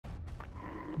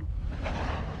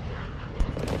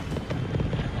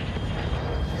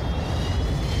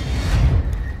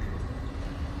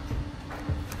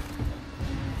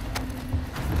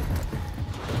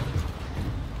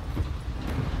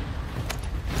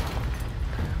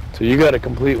So you got to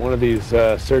complete one of these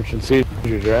search and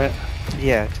seizures, right?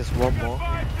 Yeah, just one more.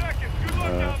 I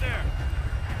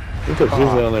think there's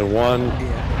usually only one.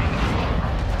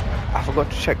 Yeah. I forgot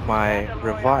to check my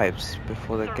revives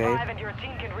before the game.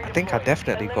 I think I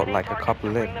definitely got like a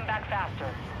couple in.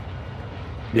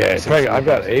 Yeah, probably, I've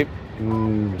got 8,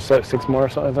 6 more or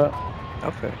something like that.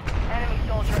 Okay. Enemy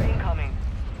soldier incoming.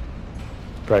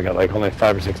 Probably got like only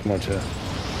 5 or 6 more too.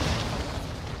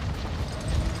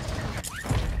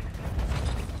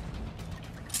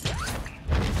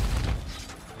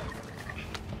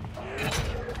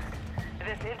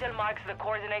 This intel marks the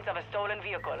coordinates of a stolen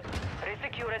vehicle.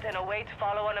 Resecure it and await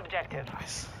follow-on objective.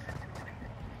 Nice.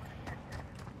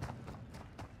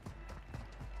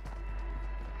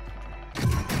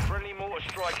 Friendly mortar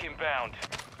strike inbound.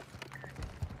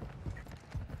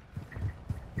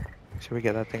 Should we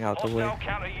get that thing out of the way? Hostile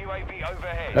counter UAV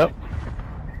overhead. Yep.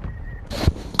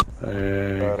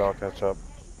 Alright, I'll catch up.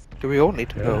 Do we all need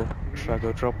to go? Should I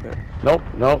go drop it? Nope,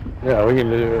 nope. Yeah, we can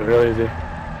do it real easy.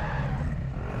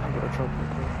 I'm gonna drop it.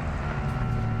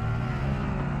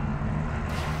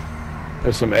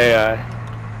 There's some AI.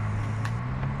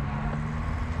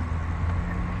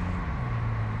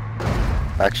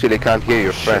 Actually, can't hear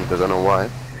your friend. I don't know why.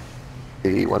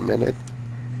 Hey, 1 minute.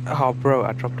 Oh, bro,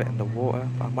 I dropped it in the water,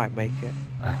 but I might make it.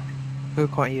 Who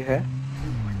can't you hear?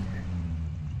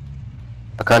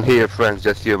 I can't hear your friends,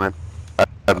 just you, man.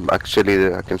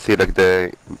 Actually, I can see like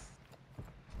they're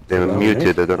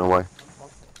muted. I don't know why.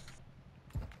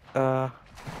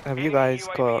 Have you guys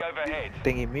UAV got overhead.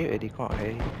 thingy muted? He can't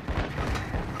hear you.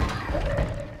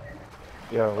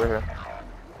 Yeah, we're here.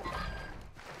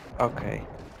 Okay.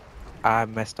 I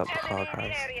messed up the car,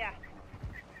 guys.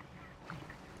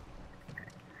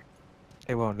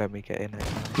 It won't let me get in it.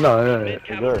 No, You're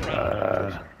good.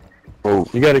 Oh,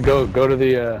 you gotta go to the,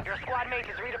 Your squad mate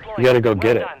is redeploying. you gotta go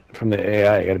get Well it done. from the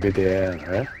AI. You gotta beat the AI,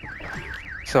 right?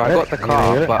 So I Right, got the you gonna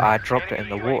car, get it? but I dropped it in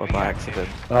the water by accident.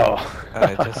 Oh.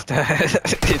 It just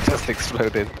it just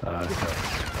exploded. Okay.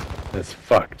 It's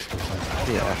fucked.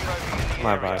 Yeah,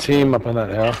 my bad. Team up on that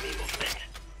hill.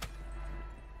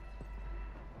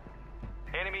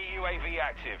 Enemy UAV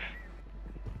active.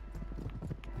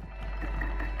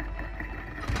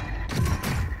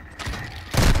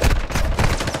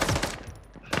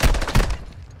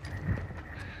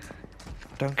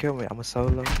 Don't kill me, I'm a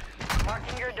solo.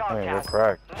 Marking your dog Hey, we're tag.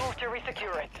 cracked. Move to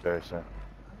resecure it. Jason.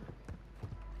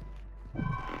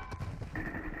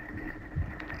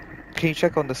 Can you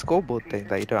check on the scoreboard thing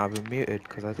that you don't have it muted?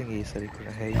 Because I think he said he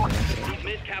couldn't hear you.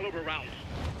 Mid-caliber rounds.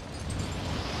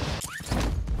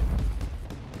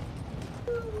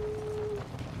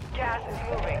 Gas is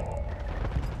moving.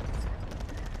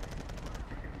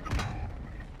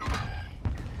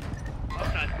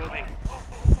 Hostiles moving.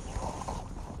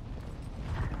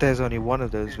 There's only one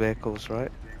of those vehicles,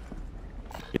 right?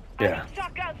 Yeah.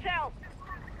 Shotgun cell.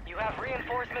 You have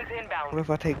reinforcements What inbound. if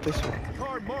I take this one?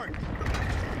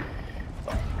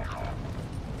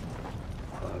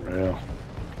 Unreal.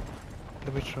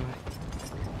 Let me try.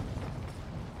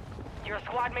 Your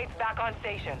squad mate's back on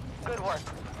station. Good work.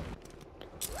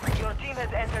 Your team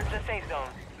has entered the safe zone.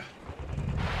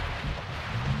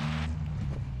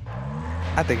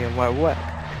 I think it might work.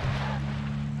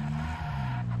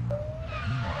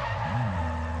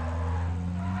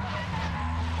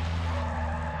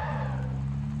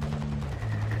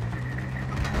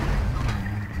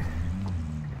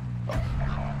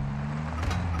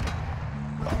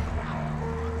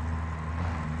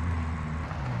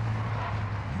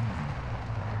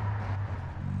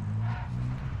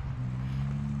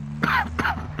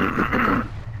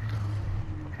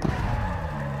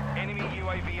 Enemy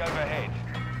UAV overhead.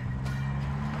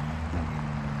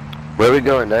 where are we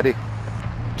going, Daddy?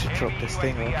 To drop Enemy this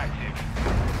thing UAV off.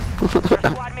 active.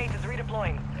 Your squad mate is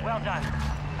redeploying. Well done.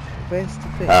 Where's the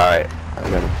thing? Alright,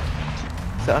 I'm gonna.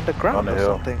 Is it underground On the or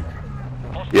hill. something?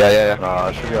 Yeah. Nah,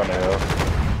 it should be on the hill.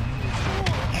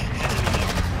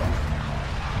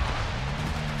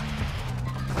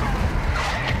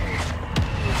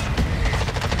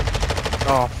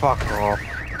 Oh, fuck off.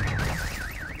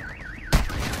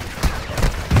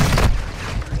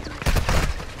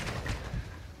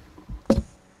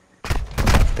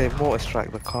 They mortar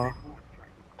strike the car.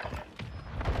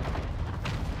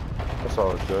 That's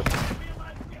always good.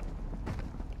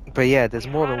 But yeah, there's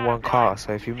more than one car,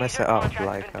 so if you mess it up,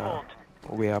 like,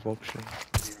 we have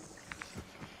options.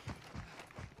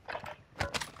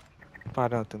 But I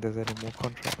don't think there's any more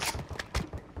contracts.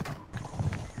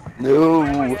 No,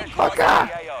 fucker.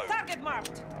 Target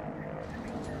marked.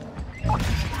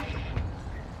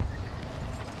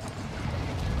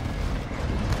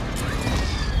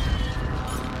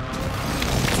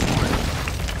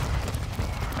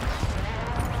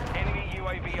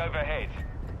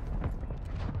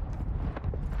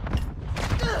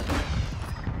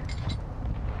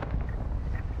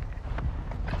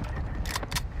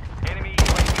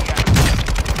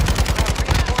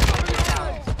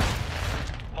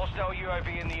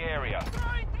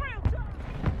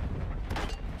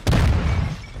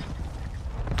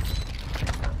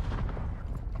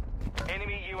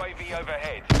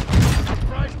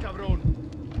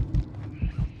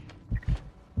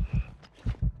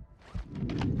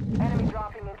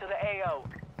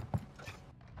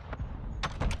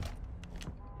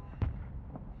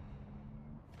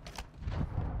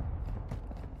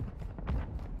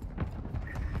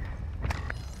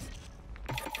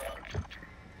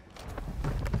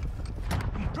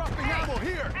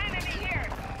 here! Enemy here!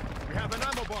 We have an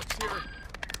ammo box here.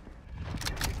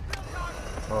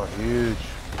 Oh, huge.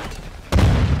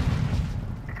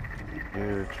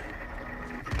 Huge.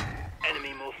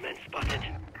 Enemy movement spotted.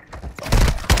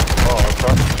 Oh, up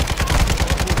front.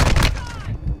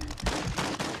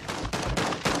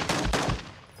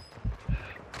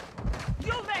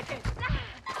 You make it!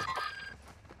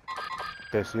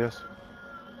 Okay, see us?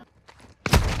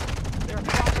 Your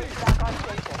squad is back on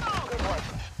station. Good work.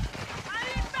 I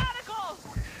need medical!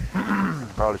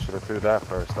 Probably should have threw that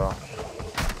first, though.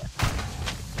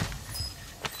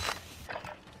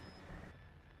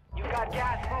 You got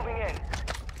gas moving in.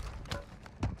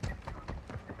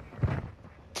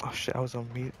 Oh shit, I was on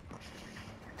mute.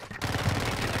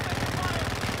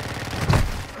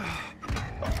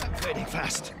 Fading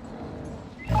fast.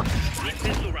 Need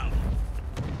pistol round.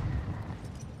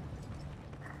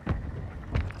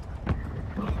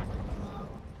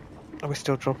 Are we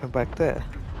still dropping back there?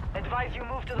 Advise you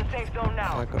move to the safe zone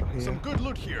now. I got here. Some good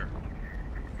loot here.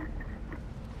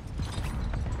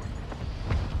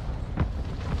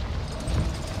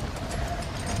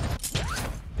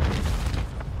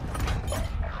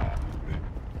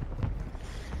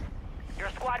 Your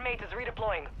squad mate is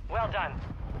redeploying. Well done.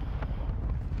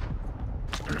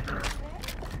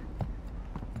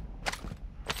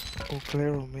 All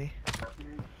clear on me.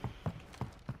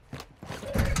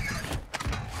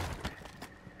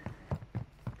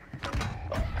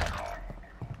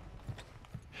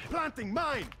 Planting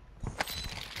mine!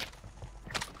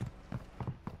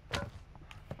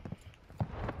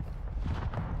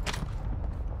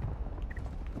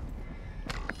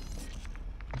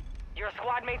 Your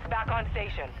squad mate's back on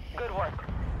station. Good work.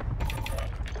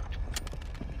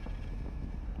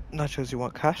 Nachos, you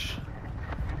want cash?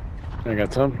 I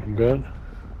got some. I'm good.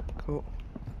 Cool.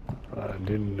 I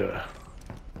didn't get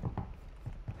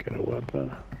a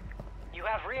weapon. You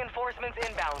have reinforcements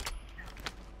inbound.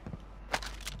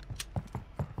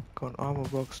 Got an armor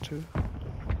box too.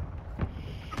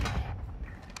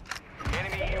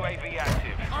 Enemy UAV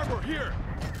active. Armor here!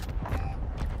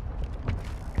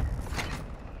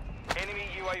 Enemy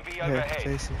UAV Yeah, overhead.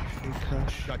 Jason, if you need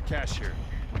cash. Got cash here.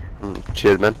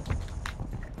 Cheers, man.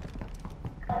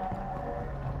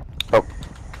 Oh.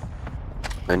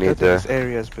 I I need think this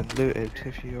area has been looted.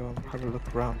 If you have a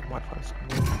look around, you might find some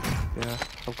more. Yeah,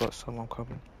 I've got someone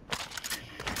coming.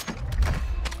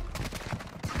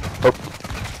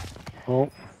 Oh,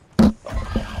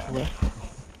 Where?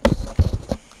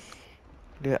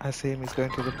 Yeah, I see him. He's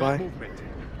going to the buy. Movement.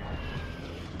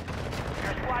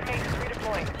 Your squad mate is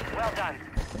redeploying. Well done.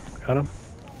 got him.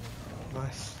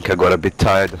 Nice. I got a bit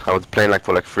tired. I was playing like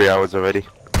for like 3 hours already.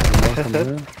 Comes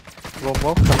in. One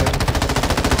more coming.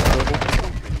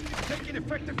 Taking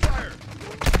effective fire!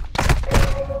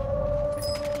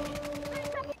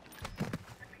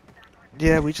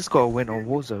 Yeah, we just got to win on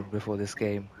Warzone before this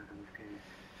game.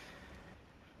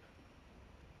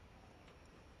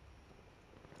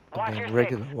 Watch then your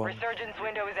regular six. one. Resurgence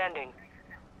window is ending.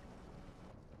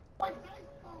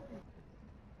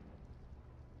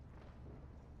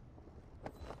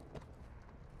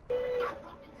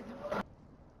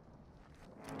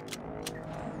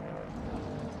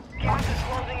 Gas is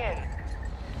closing in.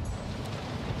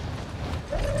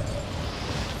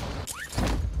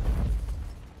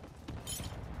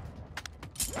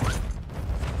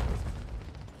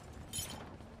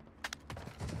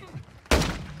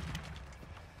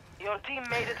 Your team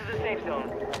made it to the safe zone.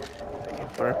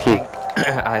 For a peek.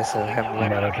 I saw Hemlock.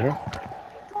 Manager.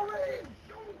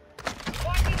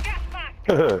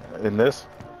 In this?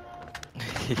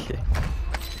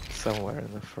 Somewhere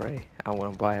in the fray. I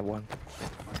want to buy one.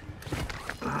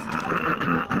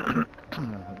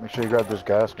 Make sure you grab this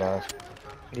gas mask.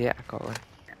 Yeah, I got one.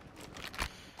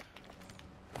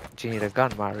 Do you need a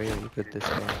gun, Mario? You good this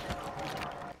game?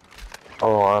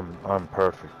 Oh, I'm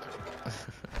perfect.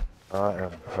 I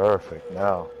am perfect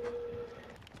now.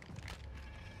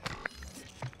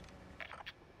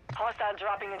 Hostile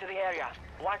dropping into the area.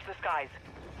 Watch the skies.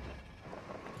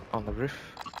 On the roof.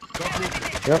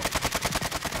 Yep.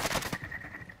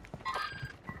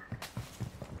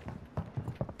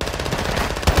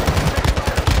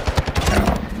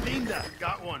 Linda,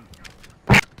 got one.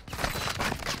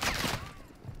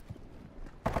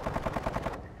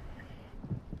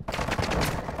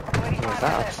 What was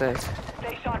that upstairs?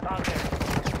 Stay sharp out there.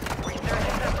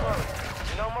 Resurgence is closed.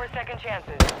 No more second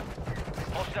chances.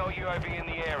 Hostile UAV in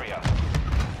the area.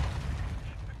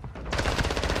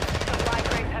 Supply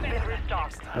crates have been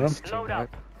restocked. Got him. Load up.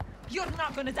 You're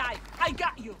not gonna die. I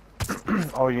got you.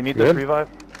 Oh, you need Good. this revive?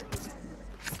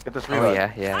 Get this revive. Oh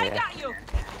yeah, yeah, I yeah. got you.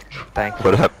 Thank you.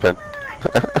 What happened?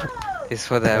 It's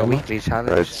for their Emma? weekly challenge.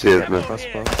 Right, cheers, Get the man.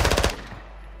 crossbow.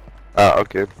 Ah,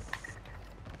 okay.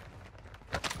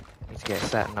 Need to get a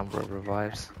certain number of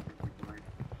revives.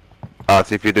 Ah,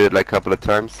 so if you do it like a couple of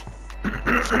times.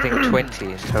 I think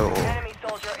 20 in total. Enemy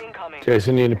soldier incoming.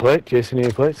 Jason, you need a plate? Jason, you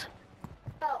need plates?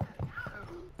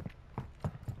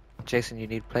 Jason, you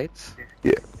need plates?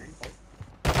 Yeah.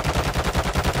 Eyes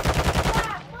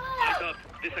up.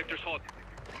 This sector's hot.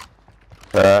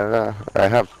 I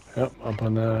have. Yep, up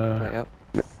on Right the... up.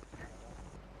 I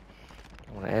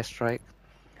want an airstrike.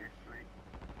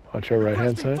 Watch our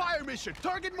right-hand Requesting side. fire mission.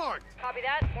 Target marked. Copy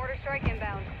that. Mortar strike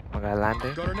inbound. I got a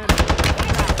landing. Got an enemy.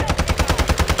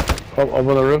 Oh, up on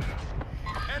the roof.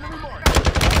 Enemy marked.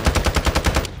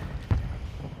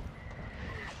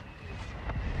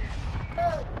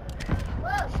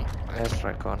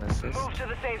 Airstrike on assist. Move to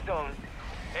the safe zone.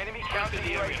 Enemy counter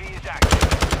UAV is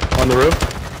active. On the roof.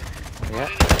 Yeah.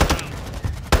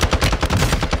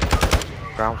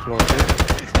 Ground floor too.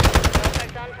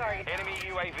 Suspect on target. Enemy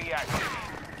UAV active.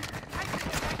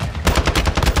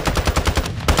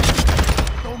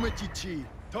 Tome Chichi.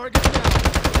 Target down.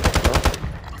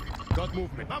 Got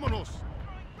movement. Vámonos.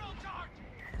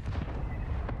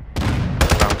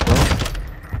 Ground floor.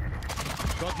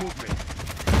 Got movement.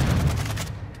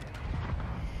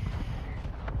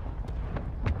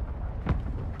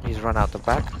 He's run out the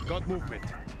back. Got movement.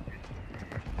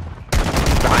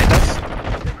 Behind us.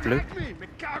 Blue. Attack me. Me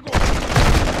cago.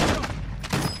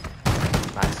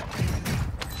 Nice.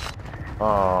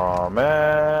 Oh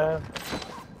man.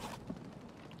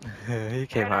 He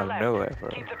came out of nowhere, bro.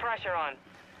 Keep the pressure on.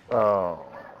 Oh,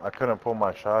 I couldn't pull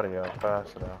my shotty out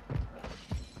fast enough.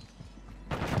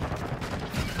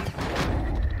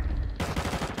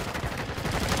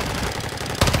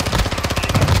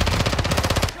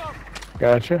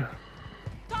 Gotcha.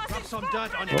 Drop some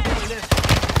dirt on your enemy list.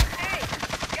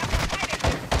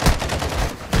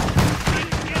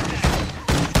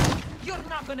 You're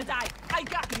not gonna die. I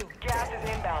got you. Gas is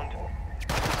inbound.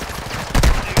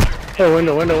 Oh,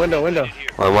 window.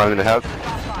 I wanted to help.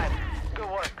 Top 5. Good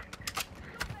work.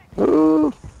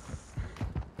 Ooh.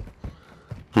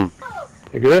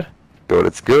 You good? So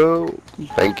let's go.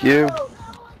 Thank you.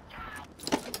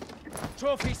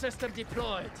 Trophy system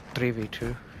deployed.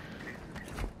 3v2.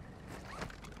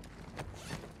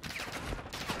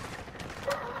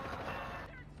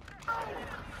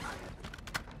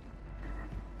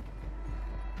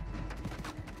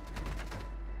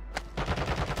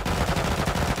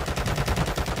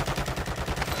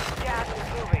 Gas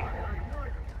is moving.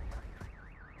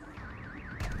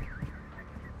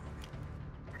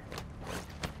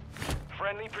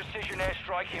 Friendly precision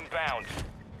airstrike inbound.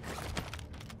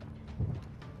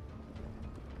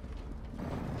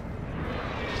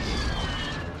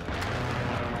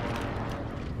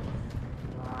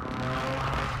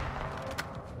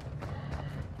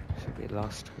 Should be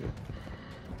last two.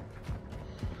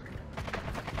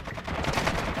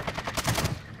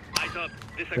 Eyes up.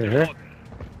 This Right sector's here. hot.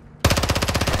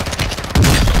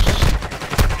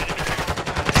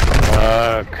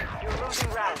 Fuck. You're losing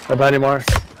rounds. How about anymore?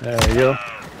 There we go.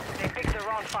 They picked the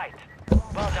wrong fight. Well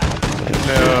done.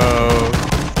 No.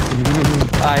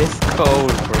 Ice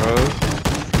cold, bro.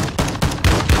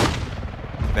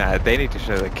 Nah, they need to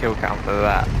show the kill count for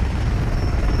that.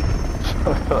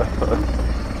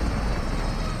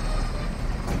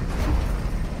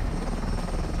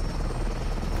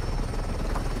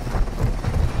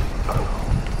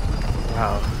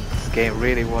 Wow, this game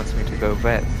really wants me to go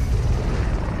vet.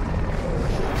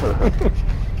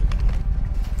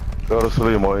 Go to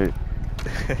sleep, Moe.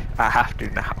 I have to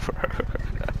now, bro.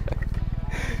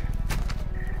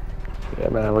 Yeah,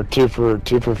 man, we're 2 for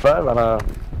 5 on a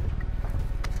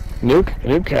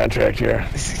nuke contract here.